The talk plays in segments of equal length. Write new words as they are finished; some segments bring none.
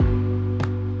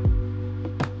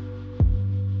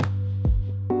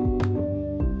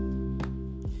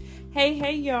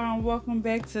Hey, y'all, and welcome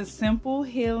back to Simple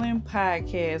Healing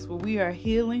Podcast, where we are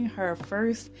healing her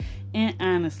first and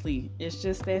honestly. It's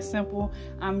just that simple.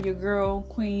 I'm your girl,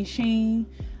 Queen Sheen,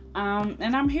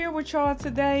 and I'm here with y'all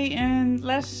today, and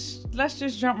let's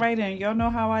just jump right in. Y'all know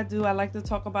how I do. I like to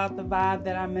talk about the vibe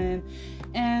that I'm in,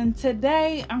 and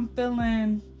today I'm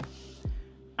feeling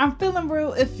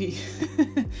real iffy.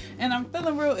 And I'm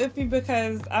feeling real iffy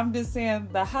because I'm just saying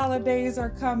the holidays are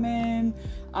coming.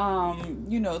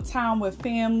 Time with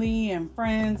family and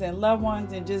friends and loved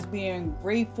ones and just being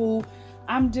grateful.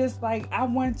 I'm just like, I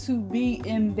want to be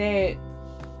in that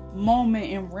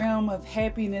moment and realm of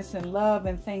happiness and love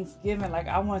and Thanksgiving. Like,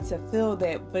 I want to feel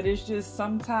that, but it's just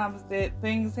sometimes that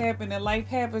things happen and life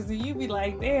happens and you be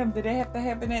like, damn, did it have to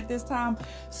happen at this time?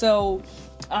 So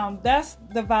that's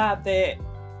the vibe that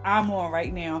I'm on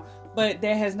right now, but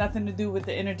that has nothing to do with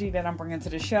the energy that I'm bringing to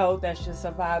the show. That's just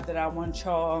a vibe that I want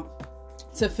y'all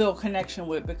to feel connection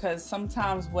with, because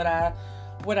sometimes what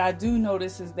I do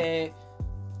notice is that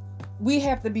we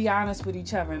have to be honest with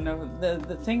each other. And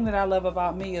the thing that I love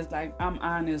about me is, like, I'm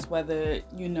honest, whether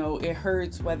it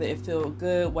hurts, whether it feels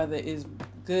good, whether it's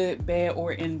good, bad,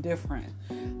 or indifferent.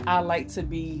 I like to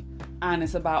be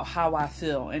honest about how I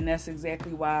feel, and that's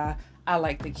exactly why I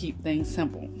like to keep things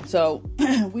simple. So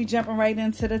we jumping right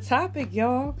into the topic,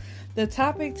 y'all. The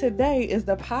topic today is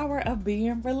the power of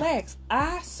being relaxed.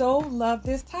 I so love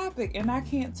this topic, and I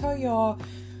can't tell y'all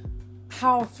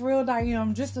how thrilled I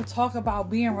am just to talk about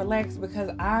being relaxed, because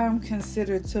I am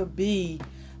considered to be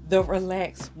the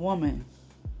relaxed woman.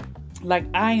 Like,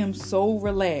 I am so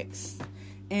relaxed,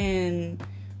 and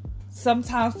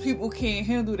sometimes people can't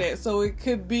handle that. So it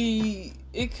could be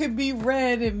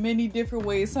read in many different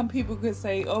ways. Some people could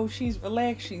say, oh, she's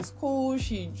relaxed, she's cool,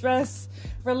 she dressed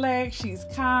relaxed, she's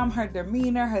calm, her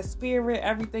demeanor, her spirit,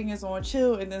 everything is on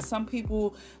chill. And then some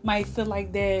people might feel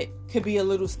like that could be a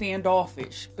little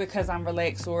standoffish because I'm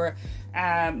relaxed, or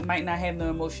I might not have no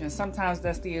emotions. Sometimes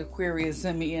that's the Aquarius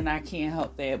in me, and I can't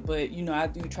help that. But I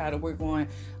do try to work on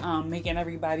making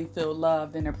everybody feel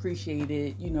loved and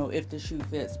appreciated, if the shoe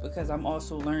fits, because I'm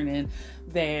also learning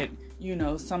that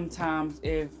sometimes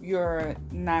if you're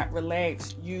not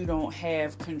relaxed, you don't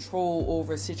have control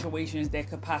over situations that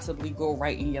could possibly go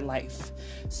right in your life.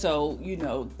 So,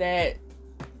 that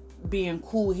being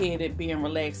cool-headed, being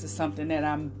relaxed is something that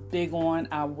I'm big on.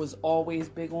 I was always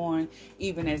big on,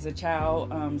 even as a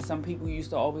child. Some people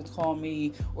used to always call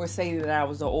me or say that I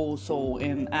was an old soul,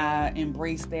 and I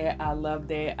embrace that. I love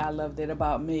that. I love that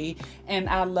about me, and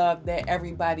I love that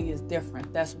everybody is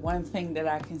different. That's one thing that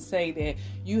I can say, that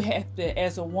you have to,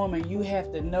 as a woman, you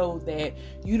have to know that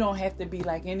you don't have to be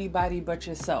like anybody but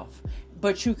yourself,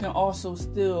 but you can also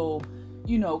still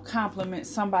compliment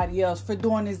somebody else for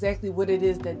doing exactly what it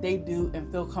is that they do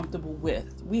and feel comfortable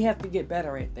with. We have to get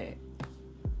better at that.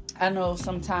 I know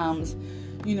sometimes,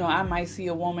 I might see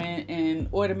a woman and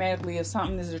automatically, if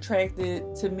something is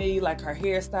attracted to me, like her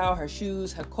hairstyle, her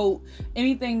shoes, her coat,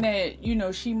 anything that,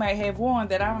 she might have on,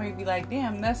 that I might be like,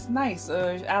 damn, that's nice.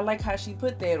 I like how she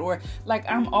put that. Or like,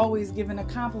 I'm always giving a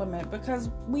compliment because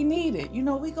we need it.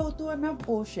 We go through enough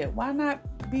bullshit. Why not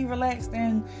be relaxed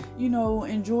and,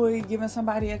 enjoy giving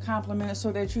somebody a compliment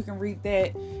so that you can read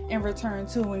that in return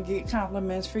too and get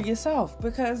compliments for yourself?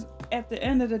 Because at the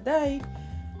end of the day,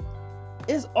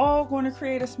 it's all going to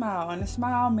create a smile, and a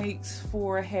smile makes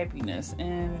for happiness.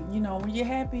 And when you're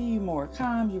happy, you're more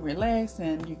calm, you relax,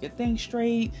 and you can think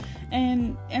straight,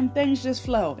 and things just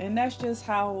flow. And that's just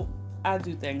how I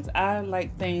do things. I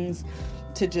like things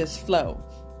to just flow.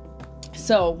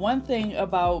 So one thing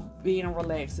about being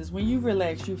relaxed is when you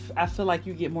relax, I feel like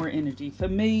you get more energy. For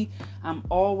me, I'm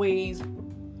always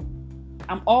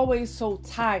so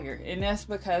tired, and that's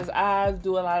because I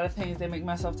do a lot of things that make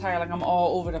myself tired. Like, I'm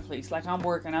all over the place. Like, I'm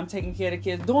working, I'm taking care of the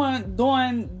kids, doing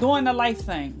the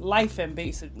lifing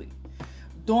basically.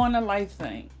 Doing the life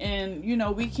thing. And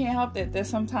we can't help that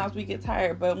sometimes we get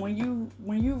tired, but when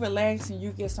you relax and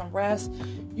you get some rest,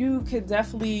 you could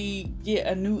definitely get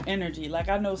a new energy. Like,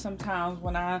 I know sometimes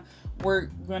when I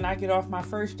get off my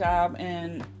first job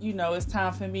and it's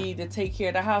time for me to take care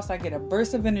of the house, I get a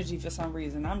burst of energy for some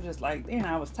reason. I'm just like, damn,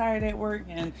 I was tired at work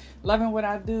and loving what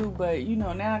I do, but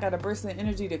now I got a burst of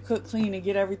energy to cook, clean, and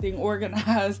get everything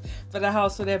organized for the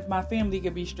house so that my family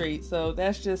could be straight. So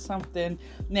that's just something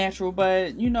natural.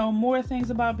 But more things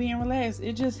about being relaxed,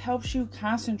 it just helps you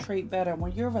concentrate better.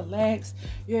 When you're relaxed,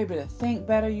 you're able to think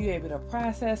better, you're able to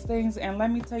process things. And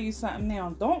let me tell you something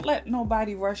now, don't let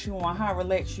nobody rush you on how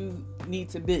relaxed you need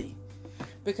to be.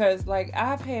 Because like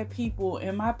I've had people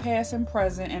in my past and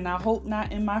present, and I hope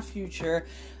not in my future,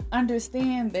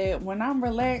 understand that when I'm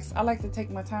relaxed, I like to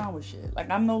take my time with shit. Like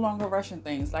I'm no longer rushing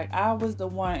things. Like I was the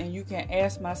one, and you can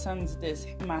ask my sons this,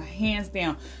 my hands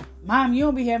down, Mom, you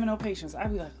don't be having no patience.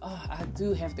 I'd be like, oh, I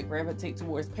do have to gravitate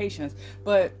towards patience.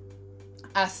 But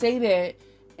I say that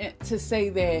to say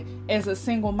that as a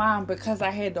single mom, because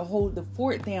I had to hold the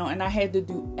fort down and I had to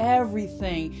do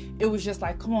everything, it was just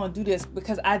like, come on, do this,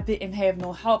 because I didn't have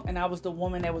no help, and I was the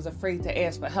woman that was afraid to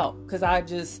ask for help because I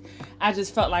just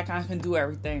felt like I can do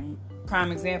everything.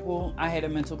 Prime example, I had a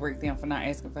mental breakdown for not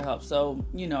asking for help. So,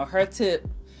 her tip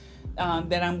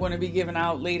that I'm going to be giving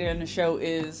out later in the show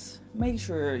is make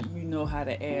sure you know how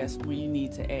to ask when you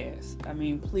need to ask. I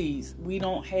mean, please, we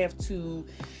don't have to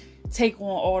take on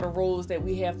all the roles that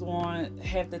we have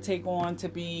to take on to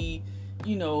be,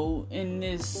 in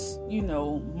this,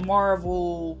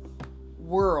 Marvel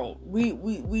world.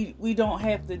 We don't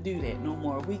have to do that no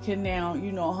more. We can now,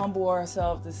 humble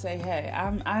ourselves to say, hey,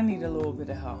 I need a little bit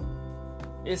of help.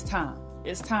 It's time.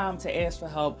 It's time to ask for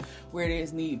help where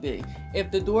there's need be.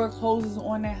 If the door closes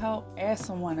on that help, ask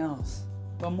someone else.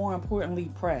 But more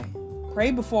importantly, pray.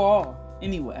 Pray before all,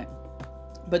 anyway.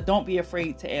 But don't be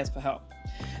afraid to ask for help.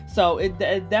 So it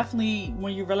definitely,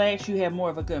 when you relax, you have more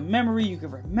of a good memory. You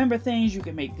can remember things. You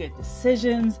can make good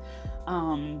decisions.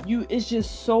 It's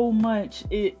just so much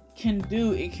it can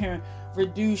do. It can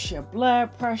reduce your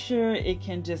blood pressure. It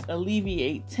can just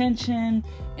alleviate tension,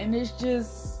 and it's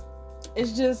just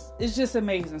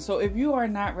amazing. So if you are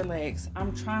not relaxed,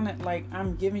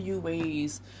 I'm giving you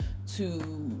ways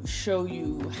to show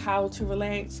you how to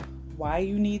relax, why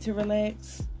you need to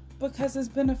relax. Because it's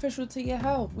beneficial to your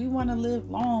health. We want to live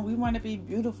long. We want to be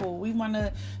beautiful. We want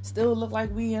to still look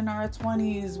like we in our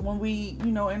 20s when we,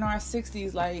 in our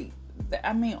 60s.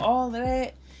 All of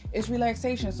that is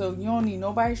relaxation. So you don't need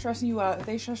nobody stressing you out. If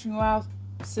they stressing you out,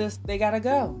 sis, they gotta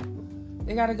go.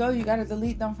 They gotta go. You gotta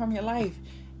delete them from your life.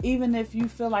 Even if you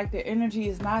feel like the energy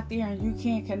is not there and you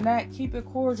can't connect, keep it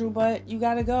cordial, but you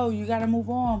gotta go. You gotta move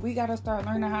on. We gotta start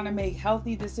learning how to make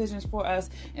healthy decisions for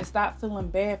us and stop feeling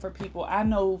bad for people. I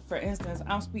know, for instance,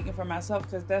 I'm speaking for myself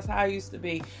because that's how I used to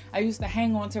be. I used to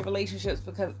hang on to relationships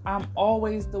because I'm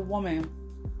always the woman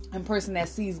and person that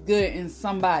sees good in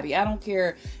somebody. I don't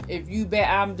care if you bet.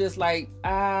 I'm just like,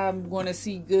 I'm going to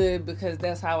see good because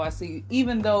that's how I see.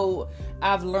 Even though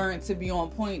I've learned to be on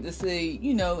point to say,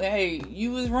 hey,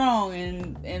 you was wrong,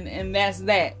 and that's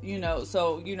that,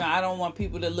 So, I don't want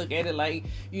people to look at it like,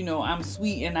 I'm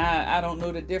sweet and I don't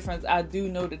know the difference. I do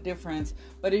know the difference,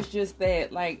 but it's just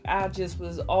that, like, I just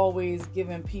was always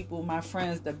giving people, my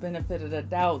friends, the benefit of the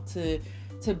doubt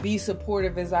to be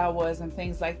supportive as I was and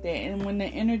things like that. And when the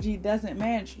energy doesn't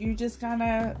match, you just kind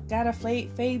of gotta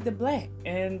fade the black.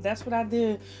 And that's what I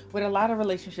did with a lot of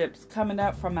relationships coming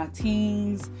up from my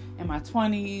teens and my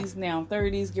 20s, now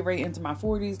 30s, get right into my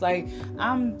 40s. Like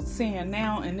I'm saying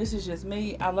now, and this is just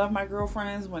me, I love my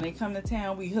girlfriends. When they come to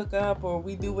town, we hook up or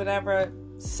we do whatever,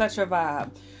 such a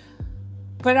vibe.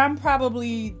 But I'm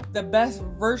probably the best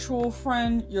virtual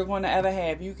friend you're going to ever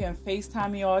have. You can FaceTime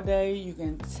me all day. You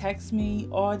can text me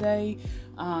all day.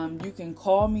 You can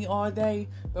call me all day.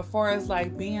 But as far as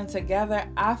like being together,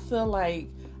 I feel like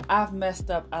I've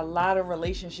messed up a lot of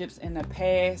relationships in the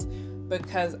past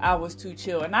because I was too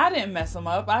chill. And I didn't mess them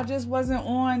up. I just wasn't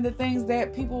on the things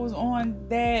that people was on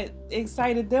that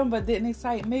excited them but didn't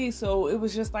excite me. So it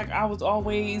was just like I was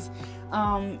always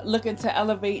looking to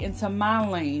elevate into my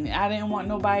lane. I didn't want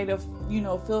nobody to,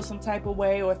 feel some type of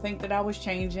way or think that I was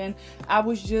changing. I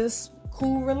was just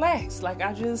cool, relaxed. Like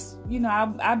I just,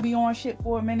 I'd be on shit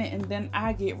for a minute and then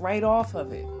I get right off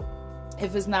of it.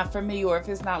 If it's not for me or if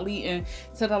it's not leading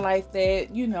to the life that,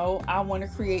 I want to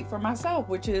create for myself,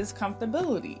 which is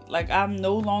comfortability. Like I'm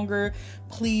no longer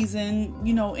pleasing,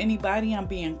 anybody. I'm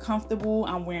being comfortable.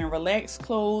 I'm wearing relaxed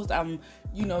clothes. I'm,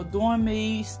 doing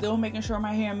me, still making sure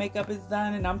my hair and makeup is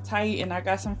done and I'm tight and I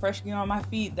got some fresh gear on my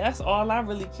feet. That's all I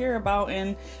really care about,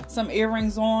 and some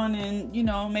earrings on and,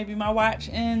 maybe my watch,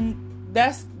 and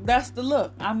that's the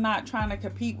look. I'm not trying to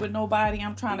compete with nobody.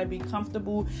 I'm trying to be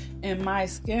comfortable in my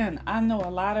skin. I know a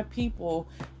lot of people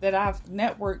that I've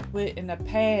networked with in the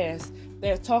past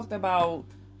that talked about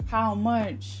how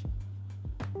much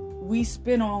we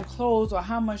spend on clothes or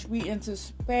how much we into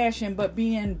fashion, but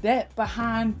being debt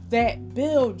behind that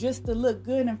bill just to look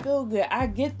good and feel good. I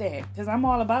get that because I'm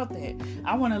all about that.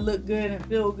 I want to look good and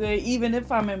feel good, even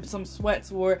if I'm in some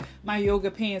sweats or my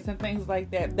yoga pants and things like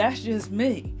that. That's just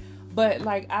me. But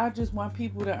like, I just want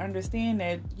people to understand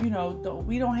that,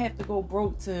 we don't have to go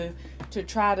broke to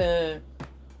try to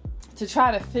to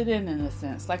try to fit in a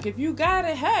sense. Like, if you got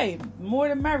it, hey, more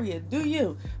the merrier, do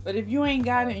you. But if you ain't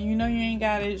got it and you know you ain't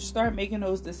got it, start making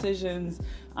those decisions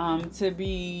to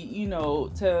be,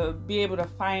 to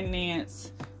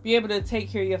be able to take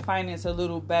care of your finance a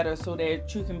little better, so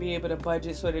that you can be able to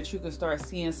budget, so that you can start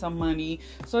seeing some money,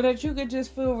 so that you could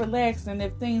just feel relaxed. And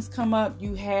if things come up,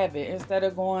 you have it, instead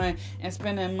of going and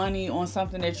spending money on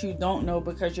something that you don't know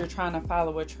because you're trying to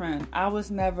follow a trend. I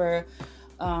was never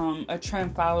a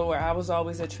trend follower. I was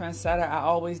always a trendsetter. I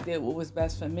always did what was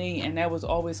best for me, and that was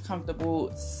always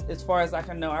comfortable as far as I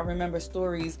can know. I remember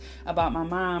stories about my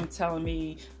mom telling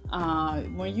me,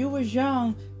 when you was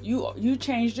young, you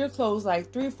changed your clothes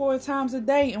like 3-4 times a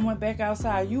day and went back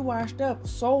outside. You washed up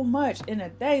so much in a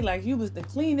day, like you was the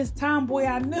cleanest tomboy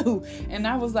I knew. And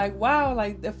I was like, wow,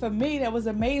 like for me that was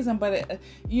amazing. But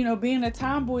being a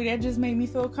tomboy, that just made me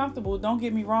feel comfortable. Don't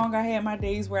get me wrong, I had my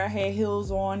days where I had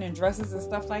heels on and dresses and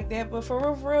stuff like that, but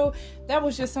for real, that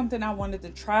was just something I wanted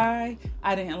to try.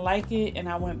 I didn't like it, and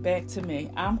I went back to me.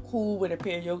 I'm cool with a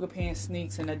pair of yoga pants,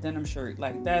 sneaks, and a denim shirt.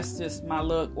 Like, that's just my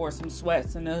look, or some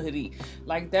sweats and a hoodie.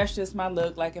 Like, that's just my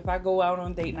look. Like, if I go out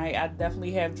on date night, I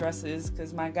definitely have dresses,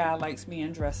 because my guy likes me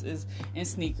in dresses and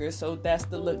sneakers. So that's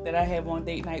the look that I have on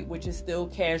date night, which is still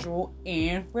casual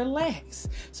and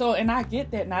relaxed. So, and I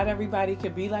get that not everybody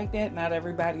could be like that. Not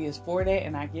everybody is for that,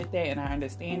 and I get that, and I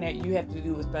understand that. You have to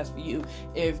do what's best for you.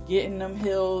 If getting them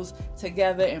heels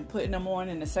together and putting them on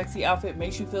in a sexy outfit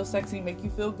makes you feel sexy, make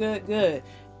you feel good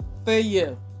for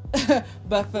you.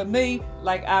 But for me,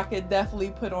 like, I could definitely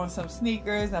put on some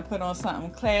sneakers and put on something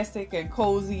classic and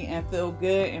cozy and feel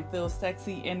good and feel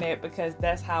sexy in that, because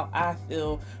that's how I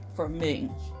feel for me.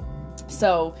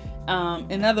 So,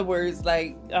 in other words,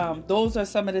 like, those are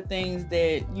some of the things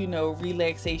that,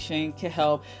 relaxation can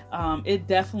help. It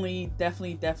definitely,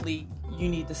 you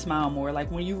need to smile more.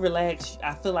 Like, when you relax,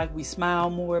 I feel like we smile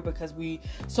more because we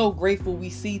so grateful. We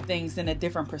see things in a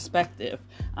different perspective.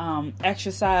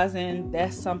 Exercising,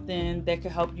 that's something that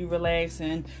can help you relax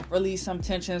and release some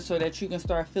tension, so that you can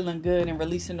start feeling good and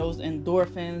releasing those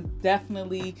endorphins.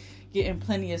 Definitely getting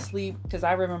plenty of sleep, because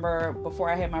I remember before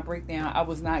I had my breakdown, I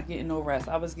was not getting no rest.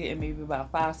 I was getting maybe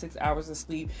about 5-6 hours of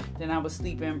sleep. Then I was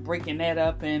sleeping, breaking that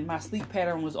up, and my sleep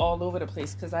pattern was all over the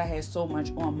place because I had so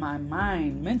much on my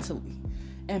mind mentally.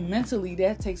 And mentally,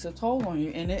 that takes a toll on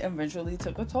you, and it eventually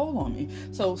took a toll on me.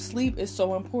 So sleep is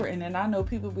so important. And I know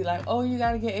people be like, oh, you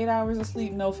got to get 8 hours of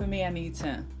sleep. No, for me, I need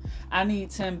 10. I need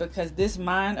 10, because this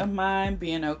mind of mine,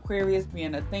 being an Aquarius,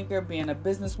 being a thinker, being a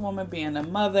businesswoman, being a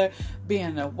mother,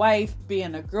 being a wife,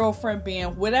 being a girlfriend,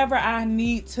 being whatever I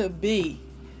need to be,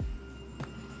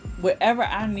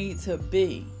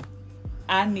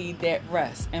 I need that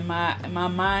rest, and my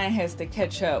mind has to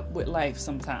catch up with life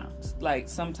sometimes. Like,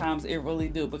 sometimes it really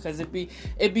do, because it be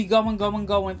going,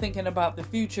 thinking about the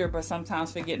future, but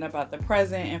sometimes forgetting about the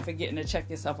present and forgetting to check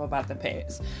yourself about the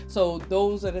past. So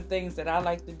those are the things that I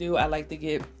like to do. I like to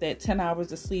get that 10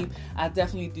 hours of sleep. I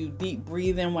definitely do deep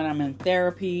breathing when I'm in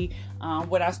therapy.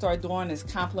 What I start doing is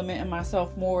complimenting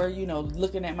myself more,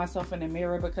 looking at myself in the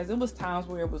mirror, because it was times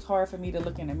where it was hard for me to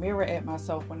look in the mirror at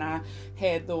myself when I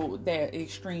had that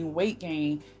extreme weight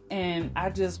gain. And I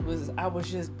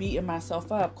was just beating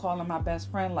myself up, calling my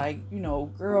best friend, like,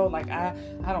 girl, like, I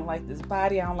don't like this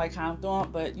body. I don't like how I'm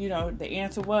doing. But, the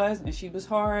answer was, and she was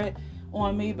hard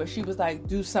on me, but she was like,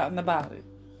 do something about it.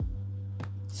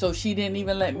 So she didn't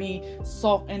even let me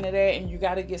sulk into that. And you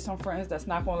got to get some friends that's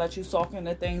not going to let you sulk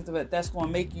into things, but that's going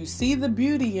to make you see the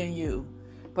beauty in you,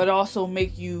 but also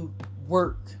make you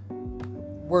work.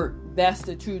 That's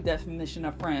the true definition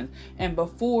of friends. And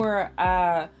before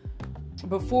I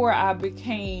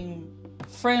became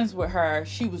friends with her,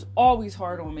 she was always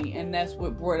hard on me, and that's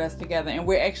what brought us together. And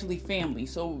we're actually family.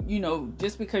 So,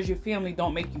 just because you're family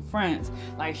don't make you friends.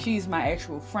 Like, she's my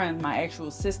actual friend, my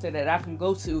actual sister that I can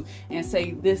go to and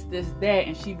say this, that,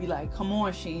 and she'd be like, come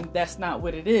on, Sheen, that's not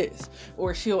what it is.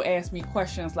 Or she'll ask me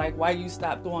questions like, why you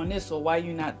stop doing this, or why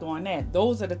you not doing that.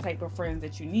 Those are the type of friends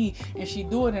that you need. And she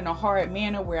do it in a hard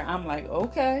manner where I'm like,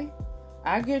 okay,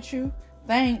 I get you.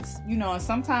 Thanks. And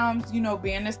sometimes,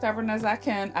 being as stubborn as I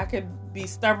could be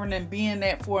stubborn and being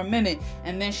that for a minute,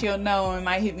 and then she'll know and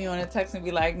might hit me on a text and be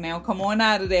like, now come on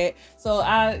out of that. So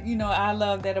I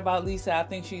love that about Lisa. I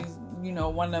think she's,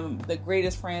 one of the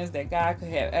greatest friends that God could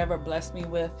have ever blessed me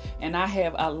with. And I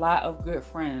have a lot of good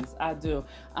friends. I do.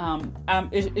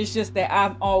 It's just that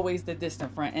I'm always the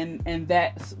distant friend, and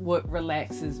that's what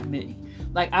relaxes me.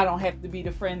 Like, I don't have to be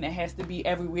the friend that has to be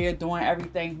everywhere doing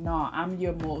everything. No, I'm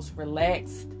your most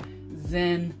relaxed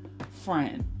Zen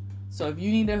friend. So if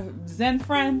you need a Zen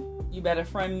friend, you better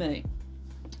friend me.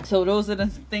 So those are the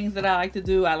things that I like to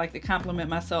do. I like to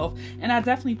compliment myself, and I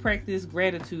definitely practice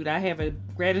gratitude. I have a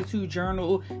gratitude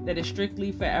journal that is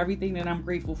strictly for everything that I'm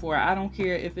grateful for. I don't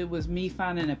care if it was me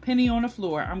finding a penny on the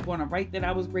floor. I'm going to write that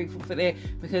I was grateful for that,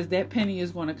 because that penny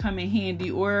is going to come in handy,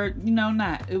 or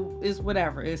not. It's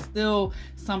whatever. It's still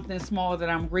something small that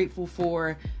I'm grateful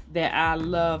for, that I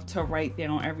love to write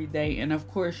down every day. And of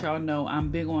course, y'all know I'm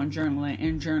big on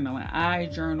journaling. I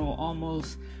journal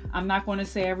almost, I'm not going to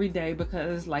say every day,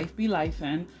 because life be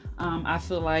lifing. I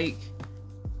feel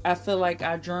like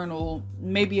I journal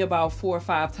maybe about 4 or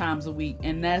 5 times a week,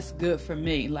 and that's good for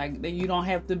me. Like, you don't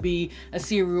have to be a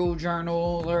serial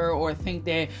journaler or think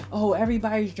that, oh,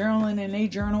 everybody's journaling and they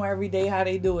journal every day how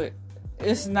they do it.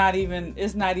 It's not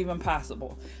even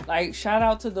possible. Like, shout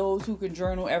out to those who can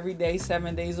journal every day,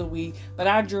 7 days a week. But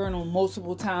I journal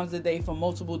multiple times a day for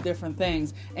multiple different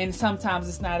things. And sometimes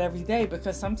it's not every day,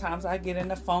 because sometimes I get in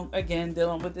a funk again,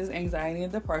 dealing with this anxiety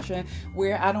and depression,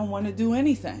 where I don't want to do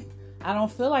anything. I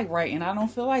don't feel like writing. I don't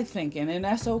feel like thinking, and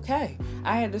that's okay.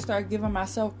 I had to start giving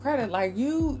myself credit. Like,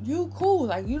 you cool.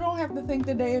 Like, you don't have to think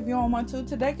today if you don't want to.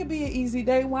 Today could be an easy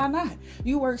day. Why not?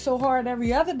 You work so hard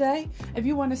every other day. If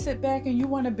you want to sit back and you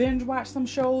want to binge watch some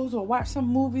shows or watch some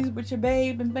movies with your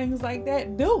babe and things like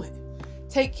that, do it.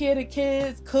 Take care of the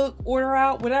kids, cook, order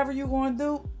out, whatever you're going to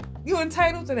do. You're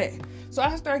entitled to that. So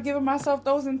I started giving myself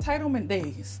those entitlement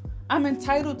days. I'm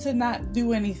entitled to not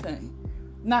do anything,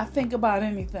 not think about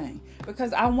anything,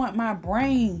 because I want my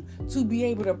brain to be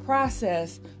able to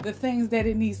process the things that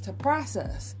it needs to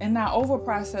process, and not over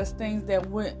process things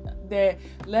that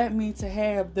led me to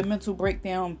have the mental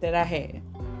breakdown that I had.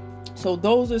 So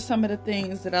those are some of the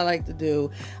things that I like to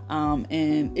do,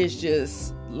 and it's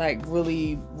just like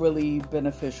really, really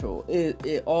beneficial.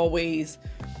 It always,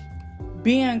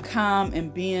 being calm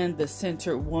and being the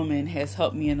centered woman has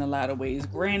helped me in a lot of ways.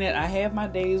 Granted, I have my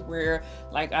days where,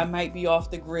 like, I might be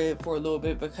off the grid for a little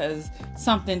bit because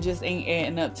something just ain't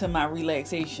adding up to my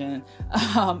relaxation.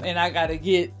 And I gotta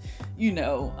get,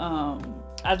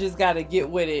 I just gotta get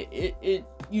with it.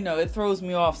 It throws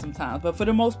me off sometimes. But for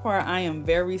the most part, I am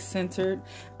very centered.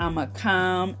 I'm a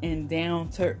calm and down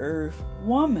to earth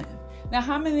woman. Now,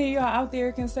 how many of y'all out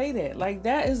there can say that? Like,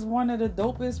 that is one of the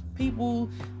dopest people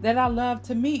that I love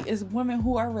to meet, is women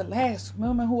who are relaxed,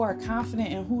 women who are confident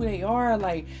in who they are.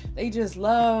 Like, they just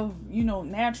love,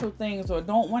 natural things, or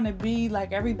don't want to be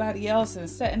like everybody else, and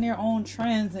setting their own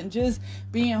trends and just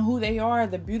being who they are,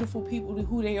 the beautiful people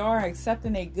who they are,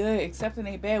 accepting they good, accepting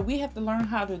they bad. We have to learn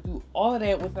how to do all of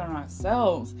that within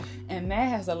ourselves. And that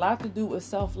has a lot to do with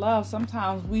self-love.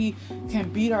 Sometimes we can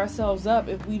beat ourselves up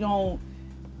if we don't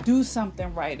do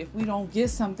something right, if we don't get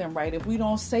something right, if we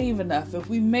don't save enough, if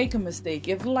we make a mistake,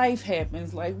 if life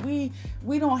happens. Like, we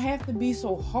don't have to be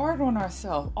so hard on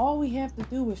ourselves. All we have to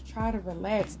do is try to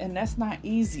relax, and that's not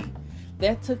easy.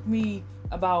 That took me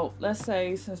about, let's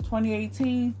say, since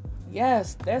 2018.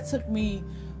 Yes, that took me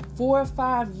 4 or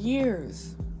 5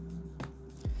 years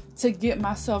to get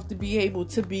myself to be able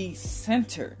to be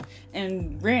centered.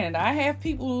 And granted, I have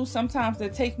people sometimes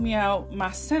that take me out my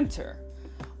center.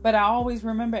 But I always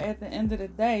remember, at the end of the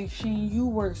day, Sheen, you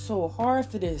worked so hard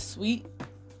for this, sweet.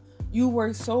 You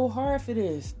worked so hard for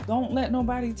this. Don't let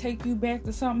nobody take you back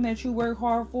to something that you work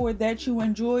hard for, that you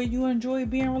enjoy. You enjoy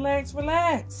being relaxed.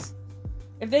 Relax.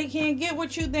 If they can't get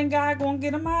with you, then God gonna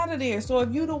get them out of there. So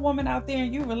if you the woman out there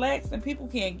and you relax and people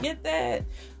can't get that,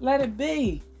 let it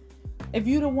be. If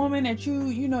you the woman that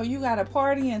you got to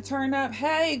party and turn up,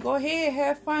 hey, go ahead,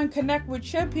 have fun, connect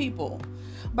with your people.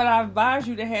 But I advise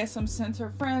you to have some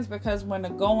centered friends, because when the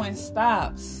going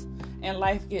stops and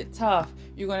life get tough,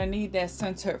 you're going to need that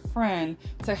centered friend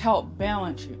to help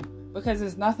balance you. Because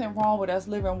there's nothing wrong with us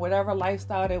living whatever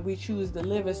lifestyle that we choose to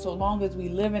live, so long as we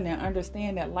live in and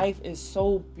understand that life is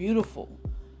so beautiful.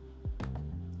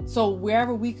 So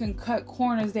wherever we can cut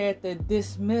corners at, to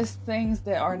dismiss things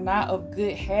that are not of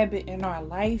good habit in our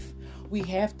life, we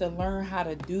have to learn how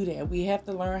to do that. We have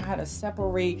to learn how to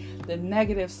separate the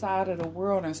negative side of the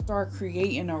world and start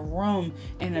creating a room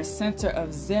and a center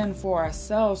of zen for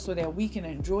ourselves, so that we can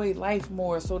enjoy life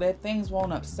more, so that things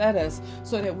won't upset us,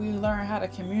 so that we learn how to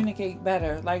communicate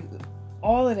better. Like,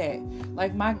 all of that.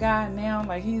 Like, my guy now,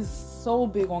 like, he's so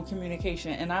big on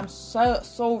communication, and I'm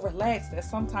so relaxed that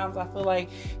sometimes I feel like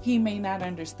he may not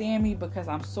understand me because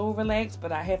I'm so relaxed,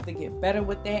 but I have to get better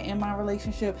with that in my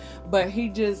relationship. But he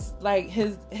just, like,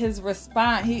 his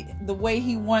response, the way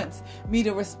he wants me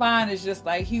to respond is just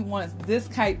like, he wants this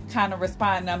kind of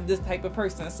response, and I'm this type of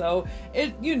person. So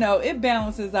it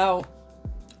balances out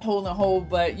hold,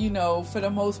 but for the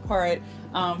most part,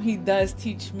 he does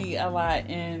teach me a lot,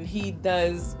 and he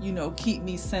does keep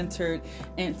me centered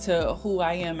into who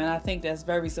I am. And I think that's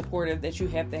very supportive, that you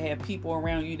have to have people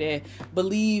around you that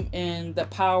believe in the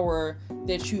power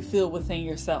that you feel within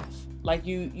yourself. Like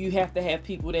you have to have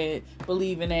people that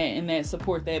believe in that and that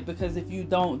support that, because if you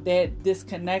don't, that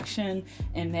disconnection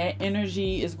and that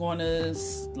energy is going to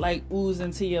like ooze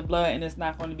into your blood, and it's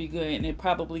not going to be good, and it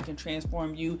probably can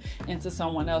transform you into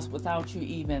someone else without you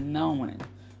even knowing.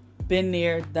 Been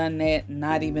there, done that,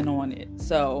 not even on it.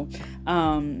 So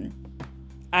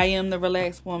I am the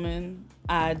relaxed woman.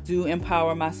 I do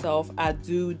empower myself. I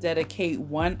do dedicate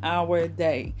 1 hour a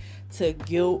day to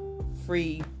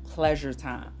guilt-free pleasure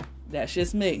time. That's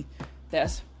just me.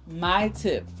 That's my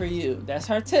tip for you. That's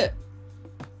her tip.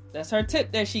 That's her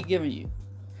tip that she giving you.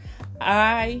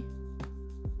 I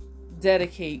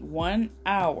dedicate 1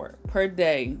 hour per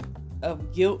day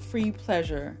of guilt-free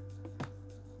pleasure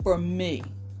for me.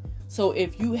 So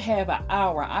if you have an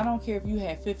hour, I don't care if you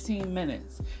have 15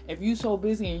 minutes. If you so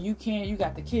busy and you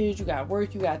got the kids, you got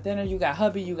work, you got dinner, you got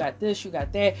hubby, you got this, you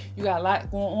got that, you got a lot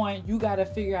going on. You got to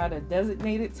figure out a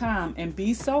designated time and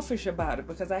be selfish about it,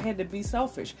 because I had to be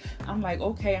selfish. I'm like,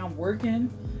 okay, I'm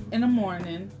working in the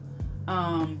morning,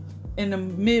 in the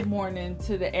mid-morning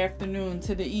to the afternoon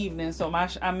to the evening. So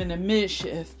I'm in the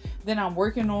mid-shift. Then I'm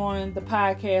working on the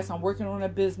podcast. I'm working on a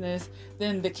business.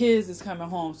 Then the kids is coming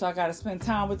home. So I got to spend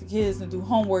time with the kids and do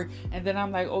homework. And then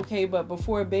I'm like, okay, but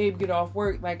before babe get off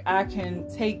work, like I can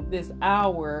take this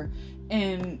hour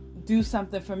and do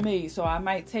something for me. So I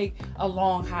might take a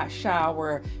long hot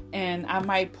shower, and I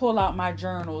might pull out my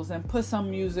journals and put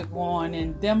some music on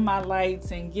and dim my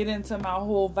lights and get into my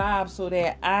whole vibe, so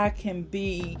that I can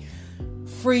be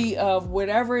free of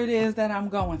whatever it is that I'm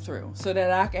going through, so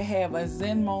that I can have a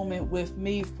zen moment with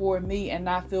me, for me, and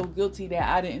not feel guilty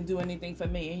that I didn't do anything for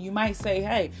me. And you might say,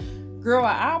 hey girl,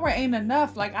 an hour ain't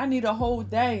enough. Like I need a whole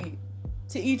day.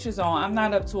 To each his own. I'm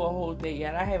not up to a whole day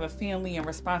yet. I have a family and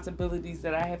responsibilities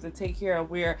that I have to take care of,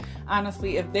 where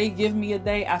honestly, if they give me a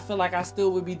day, I feel like I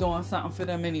still would be doing something for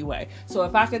them anyway. So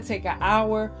if I could take an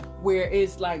hour where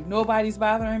it's like nobody's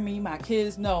bothering me, my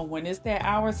kids know when it's that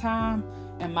hour time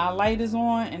and my light is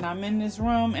on and I'm in this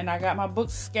room and I got my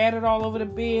books scattered all over the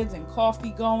beds and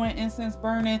coffee going, incense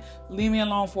burning, leave me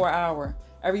alone for an hour.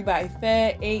 Everybody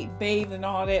fed, ate, bathed, and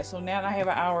all that. So now I have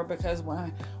an hour, because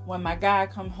when my guy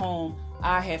come home,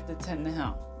 I have to tend to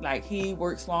him. Like he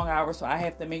works long hours, so I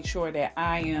have to make sure that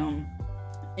I am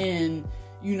in,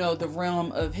 the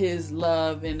realm of his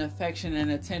love and affection and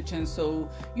attention, so,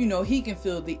 he can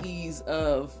feel the ease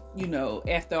of,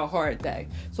 after a hard day.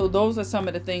 So those are some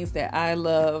of the things that I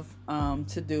love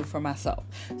to do for myself.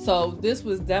 So this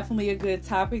was definitely a good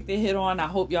topic to hit on. I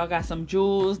hope y'all got some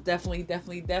jewels. Definitely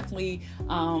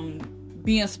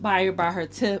be inspired by her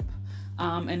tip.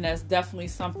 And that's definitely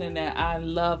something that I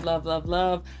love.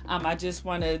 I just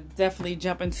want to definitely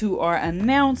jump into our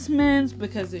announcements,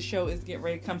 because the show is getting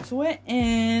ready to come to an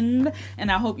end.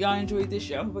 And I hope y'all enjoyed this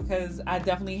show, because I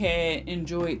definitely had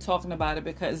enjoyed talking about it,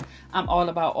 because I'm all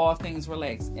about all things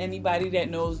relaxed. Anybody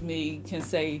that knows me can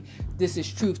say this is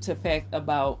truth to fact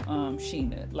about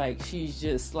Sheena. Like she's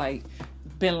just like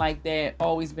been like that,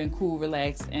 always been cool,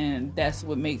 relaxed, and that's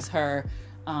what makes her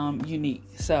unique.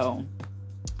 So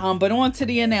but on to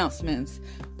the announcements.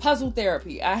 Puzzle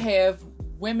therapy. I have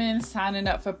women signing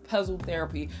up for puzzle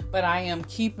therapy, but I am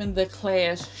keeping the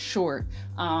class short.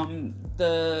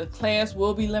 The class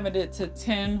will be limited to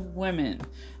 10 women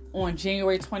on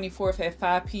January 24th at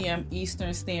 5 p.m.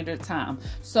 Eastern Standard Time.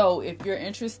 So if you're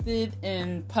interested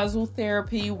in puzzle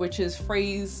therapy, which is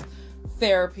phrase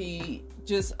therapy,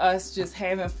 just us just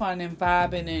having fun and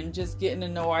vibing and just getting to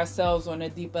know ourselves on a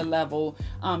deeper level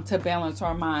to balance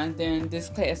our mind, then this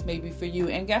class may be for you.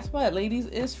 And guess what, ladies,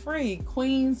 it's free.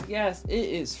 Queens, yes, it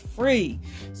is free.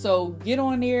 So get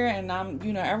on there, and I'm,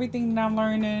 everything that I'm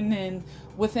learning and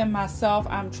within myself,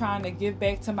 I'm trying to give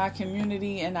back to my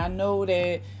community. And I know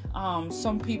that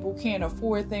some people can't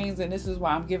afford things, and this is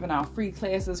why I'm giving out free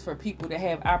classes for people to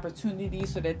have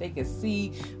opportunities, so that they can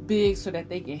see big, so that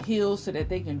they can heal, so that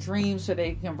they can dream, so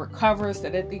they can recover, so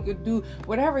that they could do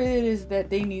whatever it is that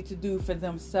they need to do for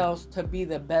themselves to be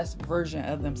the best version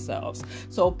of themselves.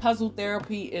 So puzzle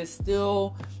therapy is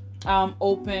still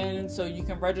open, so you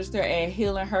can register at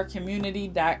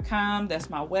healinghercommunity.com. That's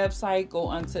my website. Go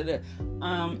onto the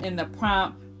in the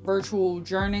prompt virtual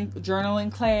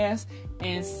journaling class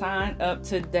and sign up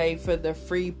today for the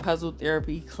free puzzle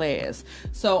therapy class.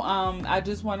 So I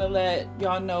just want to let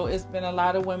y'all know, it's been a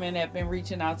lot of women that have been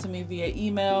reaching out to me via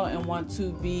email and want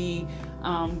to be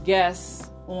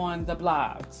guests on the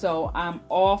blog. So I'm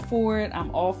all for it.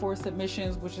 I'm all for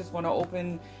submissions, which is going to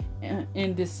open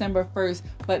in December 1st,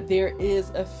 but there is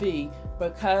a fee.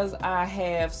 Because I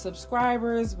have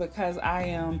subscribers, because I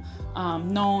am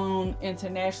known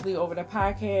internationally over the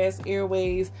podcast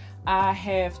airways, I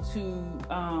have to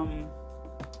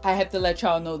let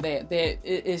y'all know that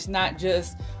it's not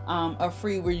just a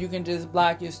free where you can just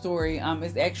block your story.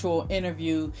 It's the actual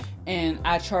interview, and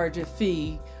I charge a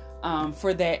fee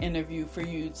for that interview for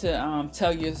you to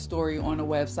tell your story on the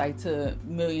website to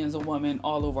millions of women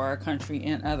all over our country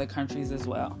and other countries as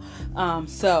well.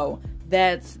 So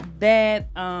that's that.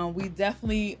 We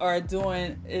definitely are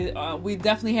doing. We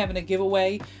definitely having a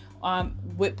giveaway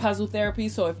with Puzzle Therapy.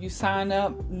 So if you sign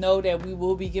up, know that we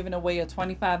will be giving away a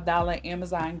 $25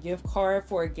 Amazon gift card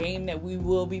for a game that we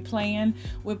will be playing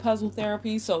with Puzzle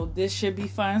Therapy. So this should be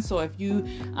fun. So if you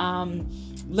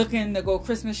looking to go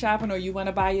Christmas shopping, or you want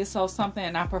to buy yourself something,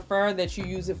 and I prefer that you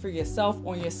use it for yourself,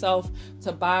 on yourself,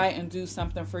 to buy and do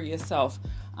something for yourself.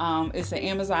 It's an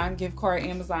Amazon gift card.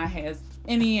 Amazon has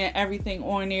any and everything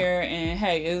on there, and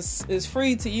hey, it's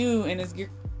free to you, and it's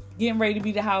getting ready to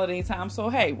be the holiday time, so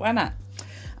hey, why not?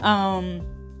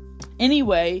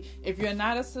 Anyway, if you're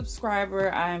not a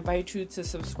subscriber, I invite you to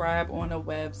subscribe on the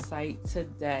website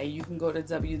today. You can go to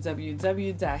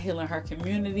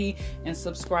www.healinghercommunity and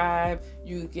subscribe.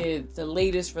 You get the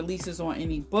latest releases on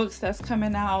any books that's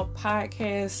coming out,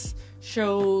 podcasts,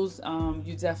 shows.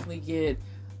 You definitely get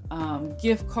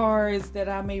gift cards that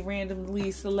I may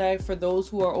randomly select for those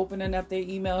who are opening up their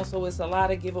email. So it's a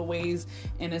lot of giveaways,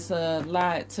 and it's a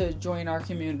lot to join our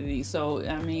community. So,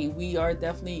 I mean, we are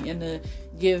definitely in the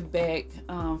give back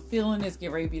feeling. It's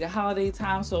getting ready to be the holiday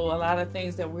time. So a lot of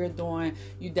things that we're doing,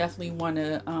 you definitely want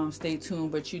to stay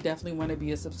tuned, but you definitely want to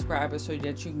be a subscriber so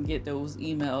that you can get those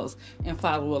emails and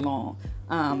follow along.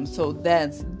 So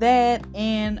that's that.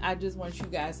 And I just want you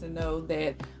guys to know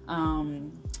that,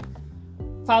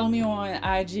 follow me on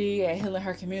IG at Healing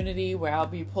Her Community, where I'll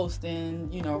be posting,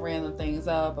 random things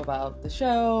up about the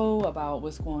show, about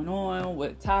what's going on,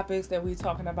 what topics that we're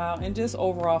talking about, and just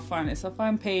overall fun. It's a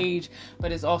fun page,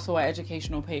 but it's also an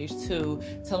educational page too,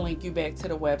 to link you back to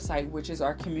the website, which is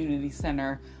our community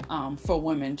center for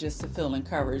women, just to feel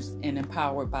encouraged and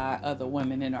empowered by other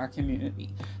women in our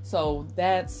community. So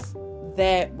that's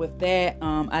that. With that,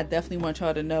 I definitely want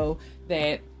y'all to know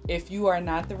that if you are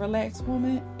not the relaxed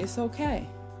woman, it's okay.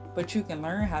 But you can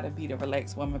learn how to be the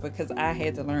relaxed woman, because I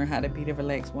had to learn how to be the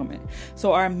relaxed woman.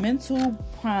 So our mental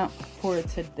prompt for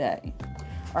today,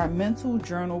 our mental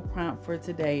journal prompt for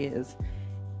today is,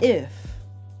 if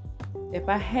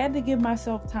I had to give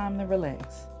myself time to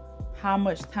relax, how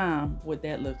much time would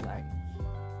that look like?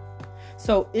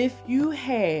 So if you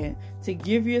had to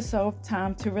give yourself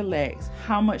time to relax,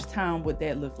 how much time would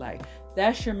that look like?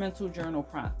 That's your mental journal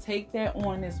prompt. Take that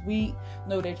on this week.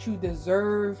 Know that you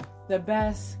deserve the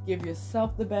best. Give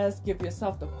yourself the best. Give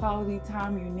yourself the quality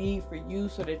time you need for you,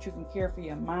 so that you can care for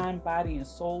your mind, body, and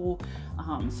soul,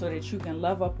 so that you can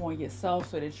love up on yourself,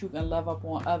 so that you can love up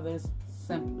on others.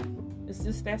 Simply. It's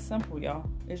just that simple, y'all.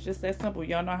 It's just that simple.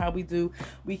 Y'all know how we do.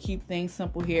 We keep things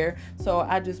simple here. So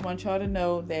I just want y'all to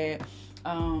know that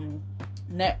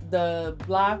the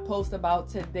blog post about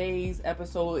today's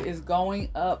episode is going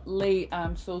up late.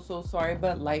 I'm so sorry,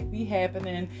 but life be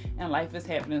happening, and life is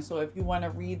happening. So if you want to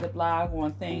read the blog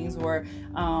on things, or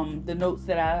the notes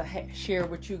that I share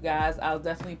with you guys, I'll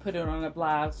definitely put it on the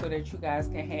blog so that you guys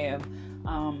can have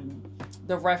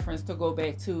the reference to go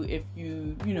back to if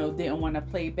you didn't want to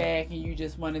play back and you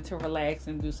just wanted to relax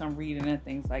and do some reading and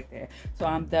things like that. So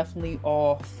I'm definitely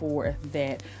all for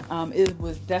that. It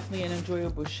was definitely an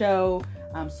enjoyable show.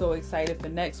 I'm so excited for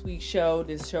next week's show.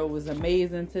 This show was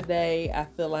amazing today. I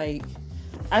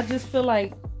just feel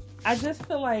like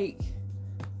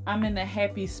I'm in a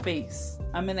happy space.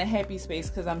 I'm in a happy space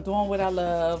because I'm doing what I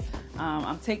love.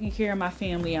 I'm taking care of my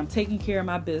family. I'm taking care of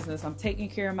my business. I'm taking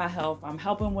care of my health. I'm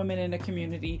helping women in the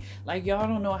community. Like, y'all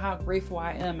don't know how grateful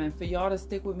I am. And for y'all to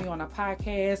stick with me on a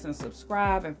podcast and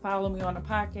subscribe and follow me on the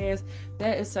podcast,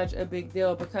 that is such a big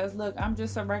deal. Because look, I'm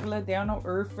just a regular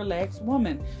down-to-earth, relaxed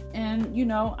woman. And,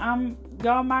 I'm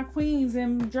y'all my queens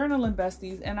and journaling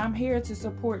besties. And I'm here to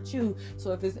support you.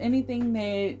 So if there's anything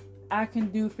that I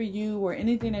can do for you, or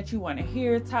anything that you want to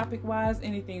hear topic-wise,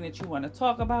 anything that you want to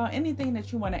talk about, anything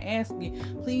that you want to ask me,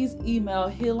 please email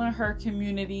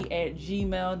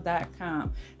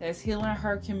healinghercommunity@gmail.com. That's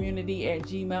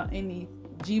healinghercommunity@gmail.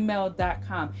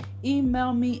 gmail.com.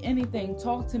 Email me anything,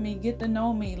 talk to me, get to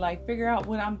know me, like figure out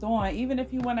what I'm doing. Even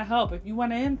if you want to help, if you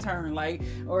want to intern, like,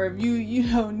 or if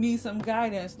you need some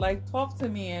guidance, like talk to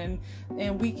me,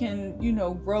 and we can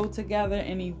grow together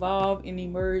and evolve and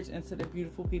emerge into the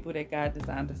beautiful people that God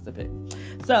designed us to be.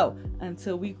 So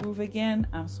until we groove again,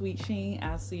 I'm Sweet Sheen.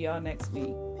 I'll see y'all next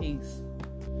week. Peace.